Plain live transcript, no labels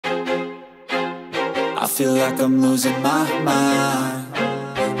I feel like I'm losing my mind.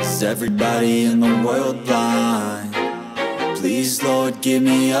 Is everybody in the world blind? Please, Lord, give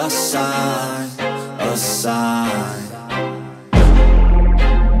me a sign, a sign.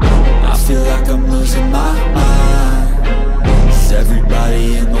 I feel like I'm losing my mind. Is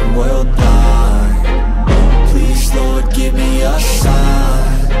everybody in the world blind? Please, Lord, give me a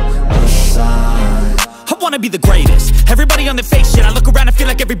sign, a sign. I wanna be the greatest. Everybody on the fake shit. I look around and feel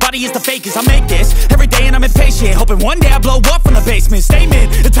like everybody is the fakest. I make this every day and I'm impatient, hoping one day I blow up from the basement.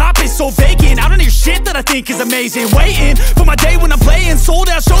 Statement, the top is so vacant. I don't hear shit that I think is amazing. Waiting for my day when I'm playing sold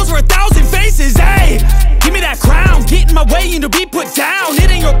out shows for 1,000 faces. Hey, give me that crown, get in my way and to be put down. It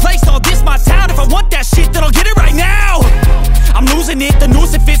ain't your place, no, this my town. If I want that shit, then I'll get it right now. I'm losing it, the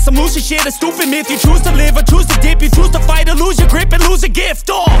noose it fits. I'm losing shit, a stupid myth. You choose to live or choose to dip. You choose to fight or lose your grip and lose a gift.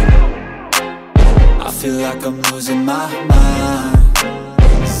 I feel like I'm losing my mind.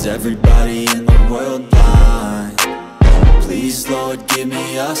 Is everybody in the world blind? Please, Lord, give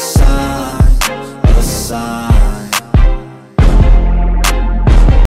me a sign, a sign.